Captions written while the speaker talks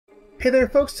Hey there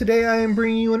folks, today I am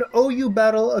bringing you an OU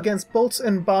battle against Bolts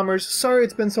and Bombers. Sorry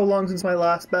it's been so long since my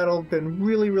last battle, been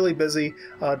really busy,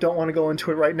 don't want to go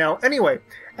into it right now. Anyway,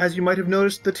 as you might have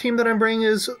noticed, the team that I'm bringing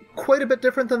is quite a bit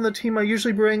different than the team I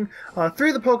usually bring.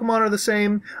 Three of the Pokemon are the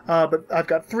same, but I've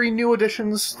got three new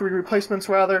additions, three replacements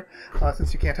rather,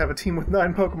 since you can't have a team with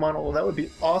 9 Pokemon, although that would be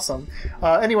awesome.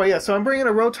 Anyway, yeah, so I'm bringing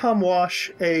a Rotom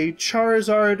Wash, a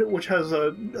Charizard, which has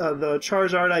the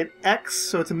Charizardite X,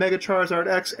 so it's a Mega Charizard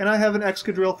X, and I have an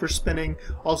Excadrill for spinning,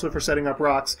 also for setting up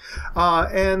rocks.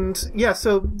 And yeah,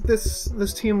 so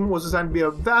this team was designed to be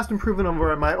a vast improvement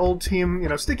over my old team. You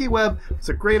know, Sticky Web, it's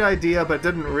a great idea, but it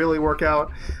didn't really work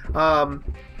out.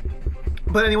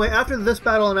 But anyway, after this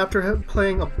battle and after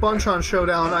playing a bunch on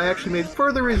Showdown, I actually made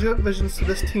further revisions to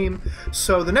this team.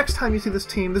 So the next time you see this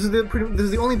team, this is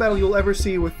the only battle you'll ever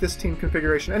see with this team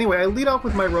configuration. Anyway, I lead off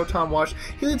with my Rotom Wash.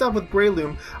 He leads off with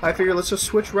Breloom. I figure let's just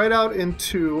switch right out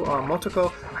into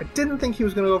Motoko. I didn't think he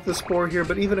was going to go for the Spore here,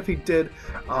 but even if he did,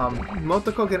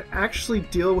 Motoko can actually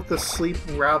deal with the sleep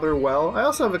rather well. I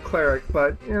also have a Cleric,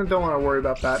 but you know, don't want to worry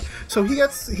about that. So he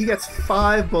gets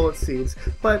 5 Bullet Seeds,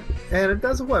 and it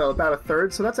does what, about a third.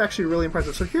 So that's actually really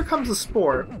impressive. So here comes the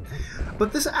Spore.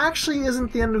 But this actually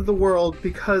isn't the end of the world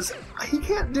because he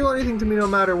can't do anything to me no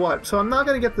matter what. So I'm not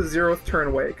going to get the 0th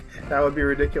turn Wake. That would be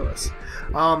ridiculous.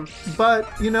 But,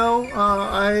 you know,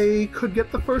 I could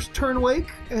get the first turn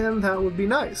Wake, and that would be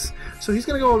nice. So he's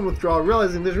going to go and withdraw,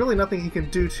 realizing there's really nothing he can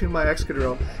do to my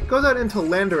Excadrill. Goes out into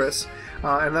Landorus.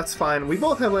 And that's fine. We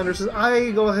both have Landorus. I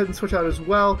go ahead and switch out as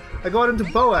well. I go out into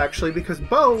Bow actually, because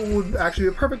Bow would actually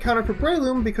be a perfect counter for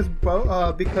Breloom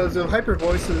because of Hyper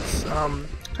Voice's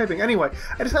typing. Anyway,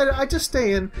 I decided I'd just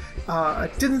stay in.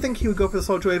 I didn't think he would go for the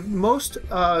Sludge Wave. Most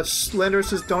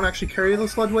Landoruses don't actually carry the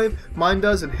Sludge Wave. Mine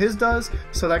does and his does,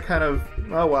 so that kind of,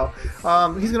 oh well.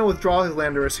 He's going to withdraw his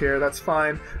Landorus here. That's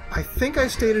fine. I think I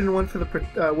stayed in and went for the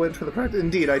Protect.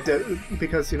 Indeed, I did,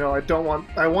 because you know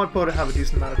I want Bo to have a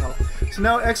decent amount of health. So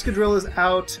now Excadrill is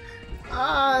out.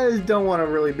 I don't want to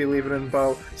really be leaving in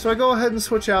Bo, so I go ahead and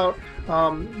switch out.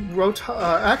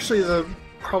 Actually,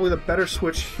 probably the better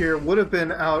switch here would have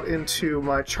been out into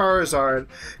my Charizard,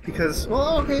 because,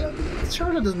 well, okay,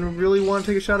 Charizard doesn't really want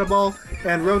to take a Shadow Ball,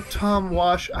 and Rotom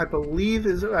Wash, I believe,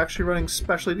 is actually running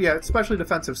specially, yeah, it's specially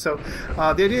defensive. So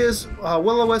the idea is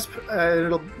Will-O-Wisp,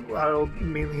 it'll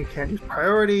mean he can't use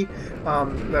priority.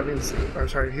 That means, or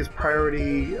sorry, his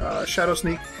priority Shadow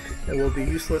Sneak, it will be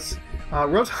useless.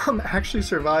 Rotom actually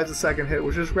survives the second hit,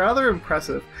 which is rather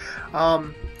impressive.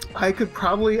 I could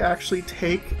probably actually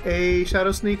take a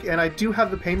Shadow Sneak, and I do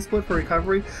have the Pain Split for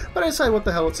recovery, but I decide what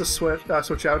the hell, let's just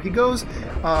switch out. He goes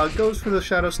for the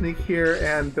Shadow Sneak here,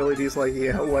 and Billy D's like,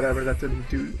 yeah, whatever, that didn't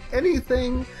do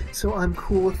anything, so I'm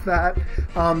cool with that.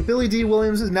 Billy D.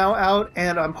 Williams is now out,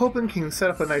 and I'm hoping he can set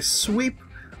up a nice sweep.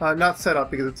 Not set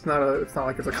up because it's not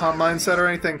like it's a Calm Mind set or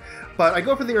anything, but I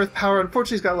go for the Earth Power.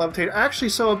 Unfortunately, he's got Levitate. Actually,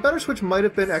 so a better switch might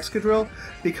have been Excadrill,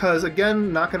 because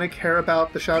again, not going to care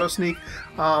about the Shadow Sneak.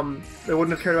 It wouldn't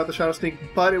have cared about the Shadow Sneak,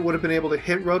 but it would have been able to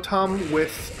hit Rotom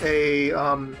with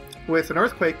an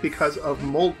Earthquake because of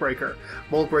Mold Breaker.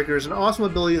 Mold Breaker is an awesome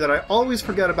ability that I always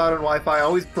forget about in Wi-Fi. I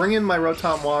always bring in my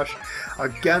Rotom Wash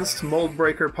against Mold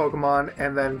Breaker Pokemon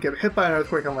and then get hit by an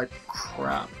Earthquake. I'm like,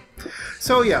 crap.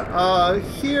 So yeah,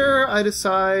 here I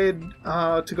decide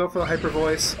to go for the Hyper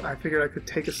Voice. I figured I could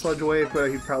take a Sludge Wave, but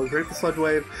he'd probably break the Sludge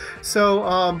Wave.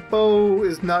 So Bo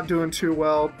is not doing too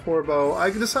well, poor Bo.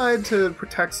 I decide to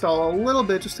Protect Stall a little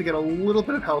bit just to get a little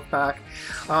bit of health back.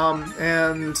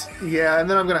 And yeah, and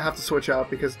then I'm going to have to switch out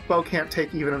because Bo can't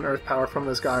take even an Earth Power from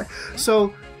this guy.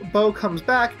 So Bo comes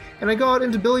back, and I go out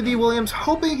into Billy D. Williams,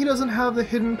 hoping he doesn't have the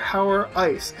Hidden Power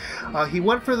Ice. He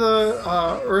went for the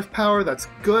Earth Power, that's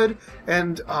good,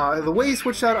 and the way he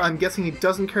switched out, I'm guessing he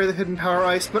doesn't carry the Hidden Power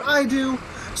Ice, but I do,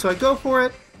 so I go for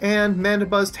it, and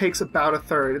Mandibuzz takes about a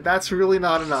third. That's really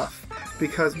not enough,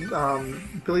 because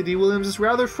Billy D. Williams is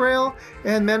rather frail,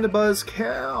 and Mandibuzz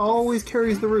always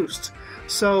carries the roost.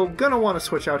 So, gonna want to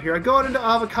switch out here. I go out into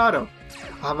Avocado.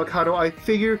 Avocado, I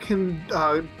figure, can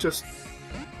just...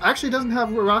 Actually doesn't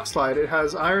have a Rock Slide, it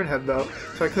has Iron Head though,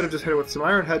 so I could have just hit it with some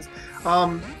Iron Heads.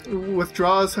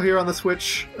 Withdraws here on the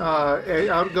switch,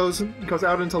 goes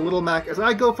out into Little Mac as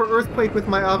I go for Earthquake with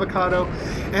my Avocado,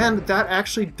 and that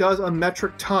actually does a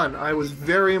metric ton. I was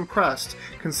very impressed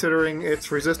considering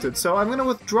it's resisted. So I'm going to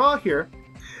withdraw here,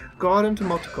 go out into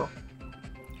Motoko.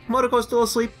 Motoko's still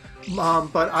asleep.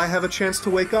 But I have a chance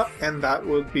to wake up, and that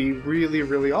would be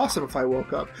really awesome if I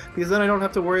woke up, because then I don't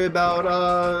have to worry about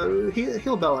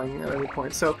heal belling at any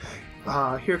point. So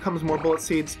here comes more Bullet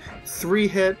Seeds. 3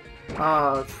 hit,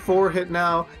 4 hit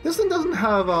now. This thing doesn't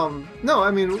have no,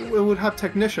 I mean it would have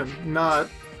Technician, not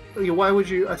why would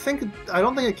you? I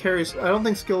don't think it carries. I don't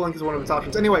think Skill Link is one of its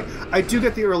options. Anyway, I do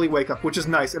get the early wake up, which is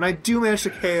nice, and I do manage to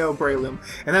KO Breloom,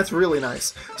 and that's really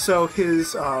nice. So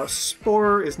his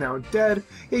Spore is now dead.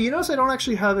 Yeah, you notice I don't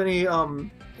actually have any.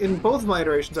 In both of my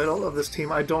iterations, of this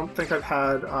team, I don't think I've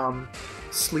had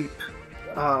Sleep.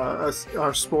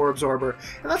 Our Spore Absorber,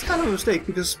 and that's kind of a mistake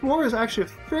because Spore is actually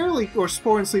or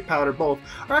Spore and Sleep Powder both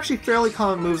are actually fairly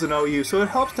common moves in OU, so it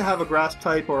helps to have a Grass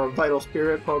type or a Vital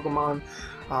Spirit Pokemon.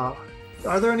 Are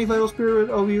there any Vital Spirit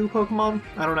OU Pokemon?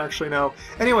 I don't actually know.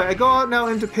 Anyway, I go out now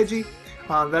into Pidgey.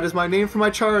 That is my name for my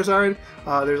Charizard.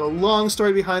 There's a long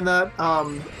story behind that.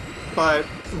 But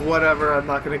whatever, I'm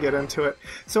not going to get into it.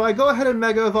 So I go ahead and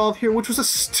Mega Evolve here, which was a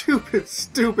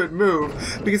stupid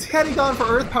move, because had he gone for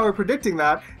Earth Power predicting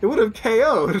that, it would have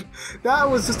KO'd. That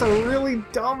was just a really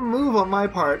dumb move on my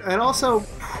part. And also,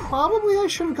 probably I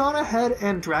should have gone ahead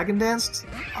and Dragon Danced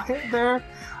there.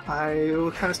 I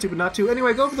was kind of stupid not to.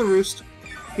 Anyway, go for the Roost.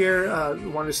 Here,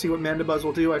 wanted to see what Mandibuzz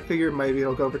will do. I figure maybe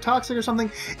it'll go for Toxic or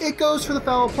something. It goes for the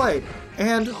Foul Play,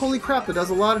 and holy crap, it does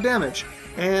a lot of damage.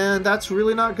 And that's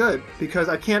really not good, because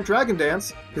I can't Dragon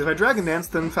Dance, because if I Dragon Dance,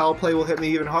 then Foul Play will hit me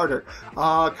even harder.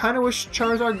 Kind of wish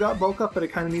Charizard got Bulk Up, but it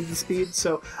kind of needs the speed,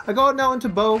 so I go out now into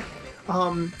Bow.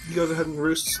 He goes ahead and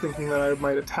roosts, thinking that I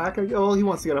might attack. Well, he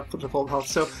wants to get up to full health,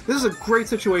 so this is a great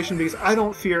situation because I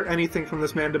don't fear anything from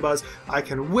this Mandibuzz. I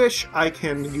can Wish, I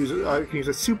can use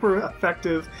a super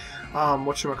effective,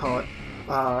 whatchamacallit,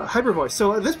 Hyper Voice.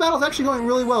 So this battle is actually going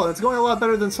really well, and it's going a lot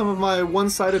better than some of my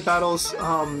one-sided battles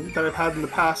that I've had in the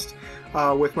past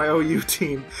with my OU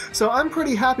team. So I'm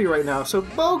pretty happy right now. So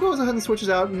Bo goes ahead and switches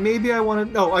out. Maybe I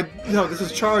want to... No, this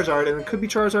is Charizard, and it could be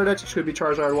Charizard X, it could be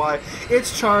Charizard Y.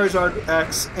 It's Charizard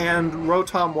X, and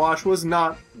Rotom Wash was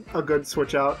not a good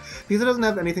switch out, because it doesn't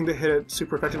have anything to hit it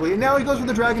super effectively. And now he goes with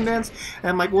the Dragon Dance, and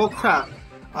I'm like, well, crap.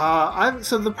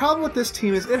 So the problem with this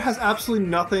team is it has absolutely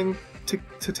nothing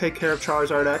to take care of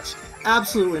Charizard X.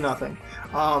 Absolutely nothing.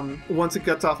 Once it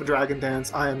gets off a Dragon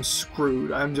Dance, I am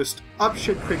screwed. I'm just up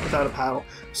shit creek without a paddle.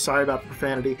 Sorry about the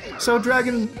profanity. So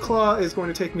Dragon Claw is going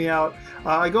to take me out.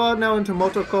 I go out now into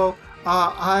Motoko.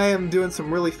 I am doing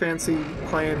some really fancy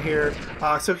playing here.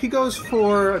 So he goes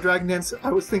for a Dragon Dance.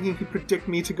 I was thinking he'd predict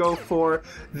me to go for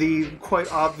the quite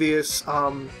obvious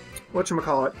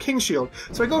whatchamacallit, King Shield.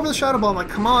 So I go over the Shadow Ball, I'm like,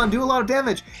 come on, do a lot of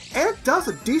damage. And it does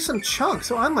a decent chunk.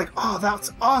 So I'm like, oh,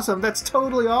 that's awesome. That's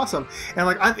totally awesome. And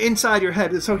like, I'm inside your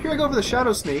head. So here I go for the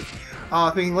Shadow Sneak,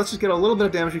 thinking, let's just get a little bit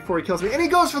of damage before he kills me. And he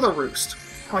goes for the Roost.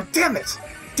 I'm like, damn it.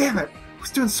 Damn it. I was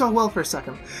doing so well for a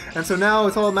second. And so now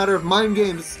it's all a matter of mind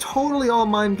games. It's totally all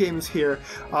mind games here.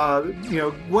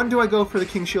 When do I go for the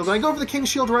King Shield? And I go for the King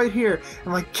Shield right here.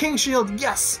 I'm like, King Shield,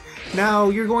 yes! Now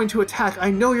you're going to attack. I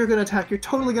know you're going to attack. You're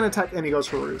totally going to attack. And he goes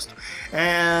for Roost.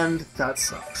 And that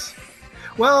sucks.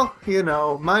 Well,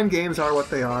 mind games are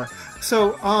what they are.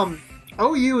 So,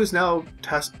 OU is now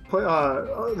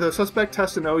the suspect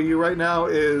test in OU right now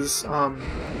is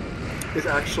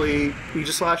actually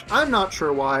Aegislash. I'm not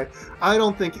sure why. I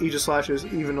don't think Aegislash is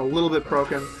even a little bit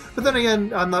broken. But then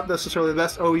again, I'm not necessarily the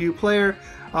best OU player.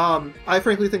 I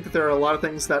frankly think that there are a lot of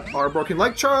things that are broken,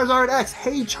 like Charizard X.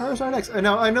 Hey, Charizard X. I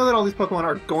know that all these Pokemon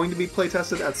are going to be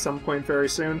playtested at some point very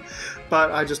soon,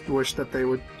 but I just wish that they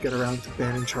would get around to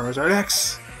banning Charizard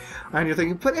X. And you're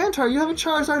thinking, but Antar, you have a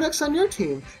Charizard X on your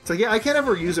team. It's like, yeah, I can't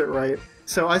ever use it right,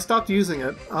 so I stopped using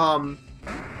it.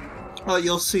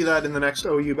 You'll see that in the next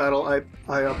OU battle I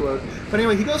upload. But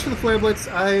anyway, he goes for the Flare Blitz.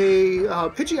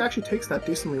 Pidgey actually takes that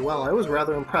decently well. I was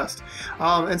rather impressed.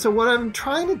 And so what I'm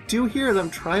trying to do here is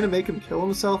I'm trying to make him kill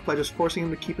himself by just forcing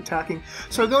him to keep attacking.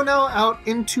 So I go now out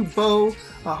into Bow,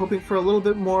 hoping for a little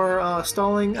bit more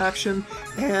stalling action.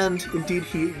 And indeed,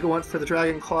 he went for the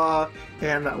Dragon Claw,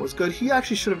 and that was good. He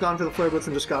actually should have gone for the Flare Blitz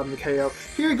and just gotten the KO.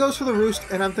 Here he goes for the Roost,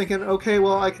 and I'm thinking, okay,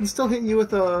 well, I can still hit you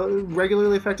with a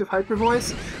regularly effective Hyper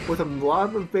Voice with a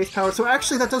lot of base power. So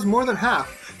actually, that does more than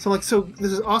half. So I'm like, so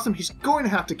this is awesome. He's going to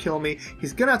have to kill me.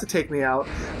 He's going to have to take me out.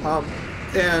 Bow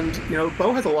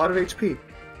has a lot of HP.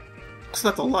 So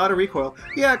that's a lot of recoil.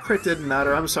 Yeah, crit didn't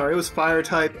matter. I'm sorry. It was fire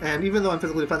type, and even though I'm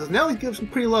physically defensive, now he gives me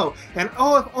pretty low. And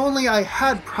oh, if only I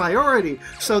had priority!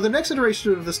 So the next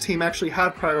iteration of this team actually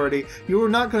had priority. You were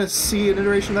not going to see an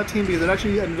iteration of that team because it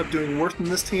actually ended up doing worse than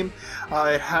this team.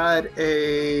 It had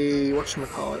a...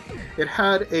 whatchamacallit? It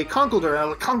had a Conkeldurr. Now,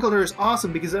 the Conkeldurr is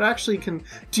awesome because it actually can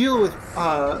deal with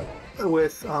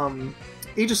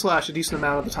Aegislash a decent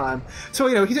amount of the time. So,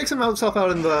 he takes himself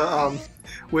out in the...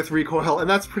 with recoil, and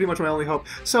that's pretty much my only hope.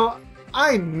 So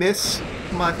I miss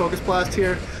my Focus Blast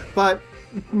here, but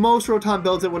most Rotom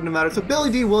builds it wouldn't have mattered. So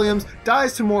Billy D. Williams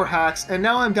dies to more hacks, and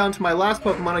now I'm down to my last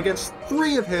Pokemon against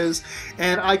 3 of his,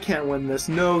 and I can't win this.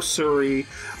 No siree.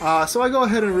 So I go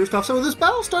ahead and roost off. So this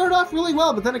battle started off really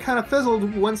well, but then it kind of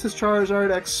fizzled once his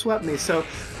Charizard X swept me. So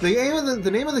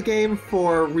the name of the game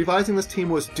for revising this team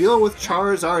was Deal with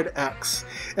Charizard X.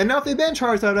 And now if they ban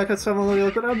Charizard X, I'm really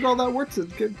like, but how did all that work to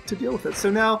deal with it? So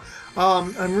now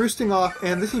I'm roosting off,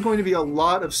 and this is going to be a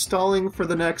lot of stalling for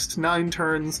the next 9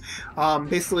 turns.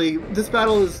 Basically, this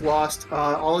battle is lost.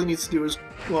 All he needs to do is,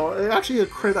 well, actually a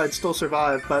crit I'd still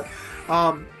survive, but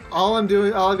all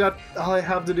I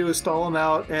have to do is stall him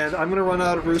out, and I'm going to run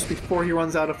out of roost before he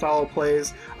runs out of foul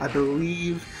plays, I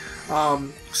believe.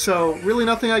 So really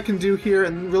nothing I can do here,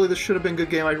 and really this should have been a good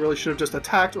game. I really should have just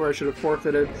attacked, or I should have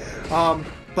forfeited.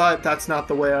 But that's not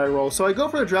the way I roll. So I go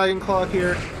for a Dragon Claw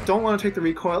here. Don't want to take the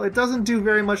recoil. It doesn't do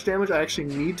very much damage. I actually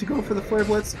need to go for the Flare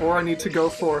Blitz, or I need to go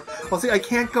for... Well, see, I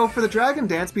can't go for the Dragon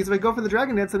Dance, because if I go for the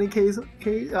Dragon Dance, then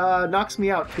he knocks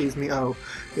me out. K's me. Oh,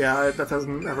 yeah, that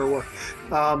doesn't ever work.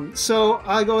 So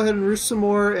I go ahead and roost some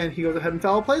more, and he goes ahead and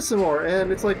foul play some more.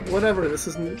 And it's like, whatever.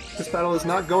 This battle is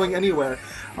not going anywhere.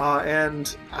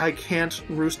 And I can't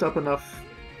roost up enough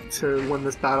to win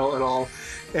this battle at all.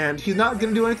 And he's not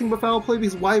going to do anything but foul play,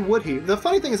 because why would he? The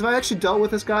funny thing is, if I actually dealt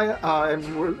with this guy, I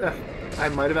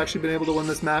might have actually been able to win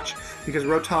this match, because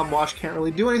Rotom Wash can't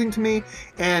really do anything to me,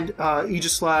 and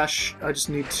Aegis Slash, I just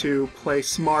need to play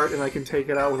smart, and I can take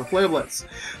it out with a Flare Blitz.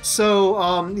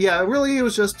 So, yeah, really it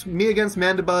was just me against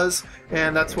Mandibuzz,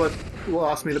 and that's what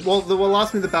lost me. What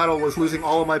lost me the battle was losing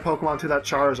all of my Pokemon to that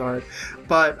Charizard,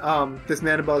 but this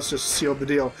Mandibuzz just sealed the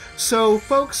deal. So,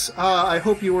 folks, I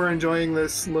hope you were enjoying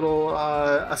this little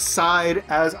aside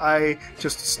as I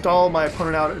just stall my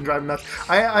opponent out and drive him nuts.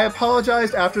 I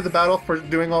apologized after the battle for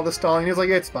doing all the stalling. He was like,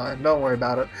 it's fine, don't worry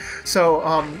about it.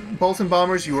 So, Bolts and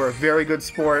Bombers, you were a very good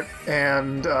sport,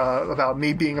 and about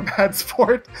me being a bad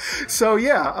sport. So,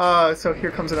 yeah, so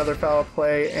here comes another foul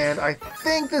play, and I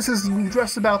think this is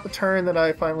just about the turn that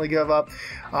I finally give up.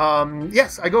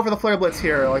 Yes, I go for the Flare Blitz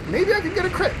here. Like, maybe I can get a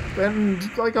crit,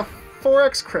 and like a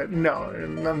 4x crit. No,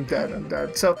 I'm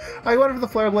dead. So I went for the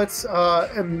Flare Blitz,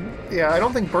 and yeah, I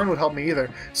don't think Burn would help me either.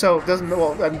 So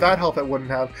and that help it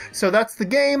wouldn't have. So that's the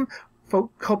game.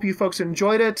 Hope you folks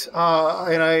enjoyed it,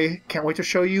 and I can't wait to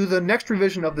show you the next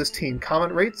revision of this team.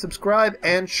 Comment, rate, subscribe,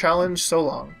 and challenge. So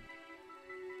long.